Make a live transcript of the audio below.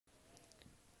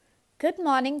Good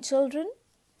morning, children.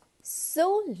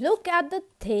 So, look at the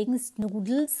things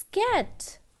noodles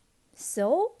get.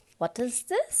 So, what is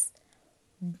this?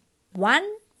 One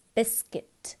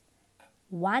biscuit.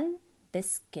 One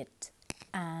biscuit.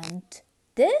 And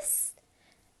this?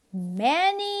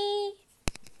 Many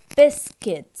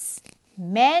biscuits.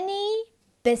 Many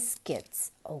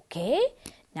biscuits. Okay.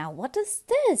 Now, what is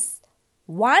this?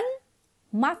 One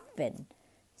muffin.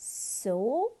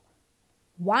 So,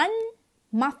 one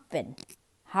muffin.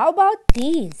 How about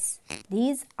these?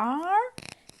 These are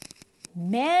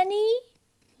many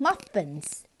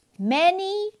muffins.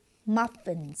 Many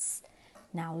muffins.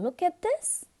 Now look at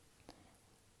this.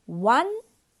 One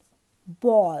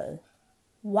ball.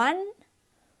 One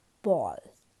ball.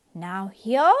 Now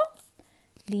here,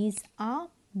 these are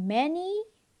many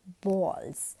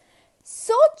balls.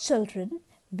 So children,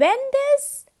 when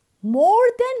there's more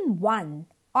than one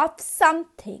of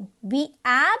something, we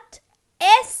add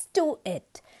S to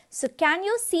it. So can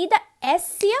you see the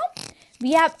S here?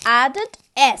 We have added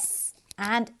S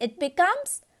and it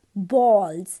becomes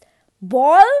balls.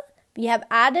 Ball, we have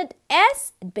added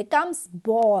S, it becomes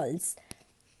balls.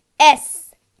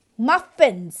 S,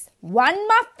 muffins. One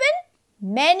muffin,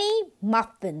 many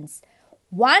muffins.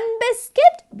 One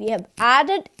biscuit, we have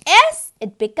added S,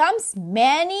 it becomes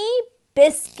many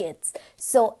biscuits.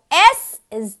 So S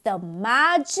is the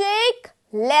magic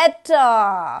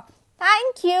letter.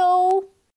 Thank you.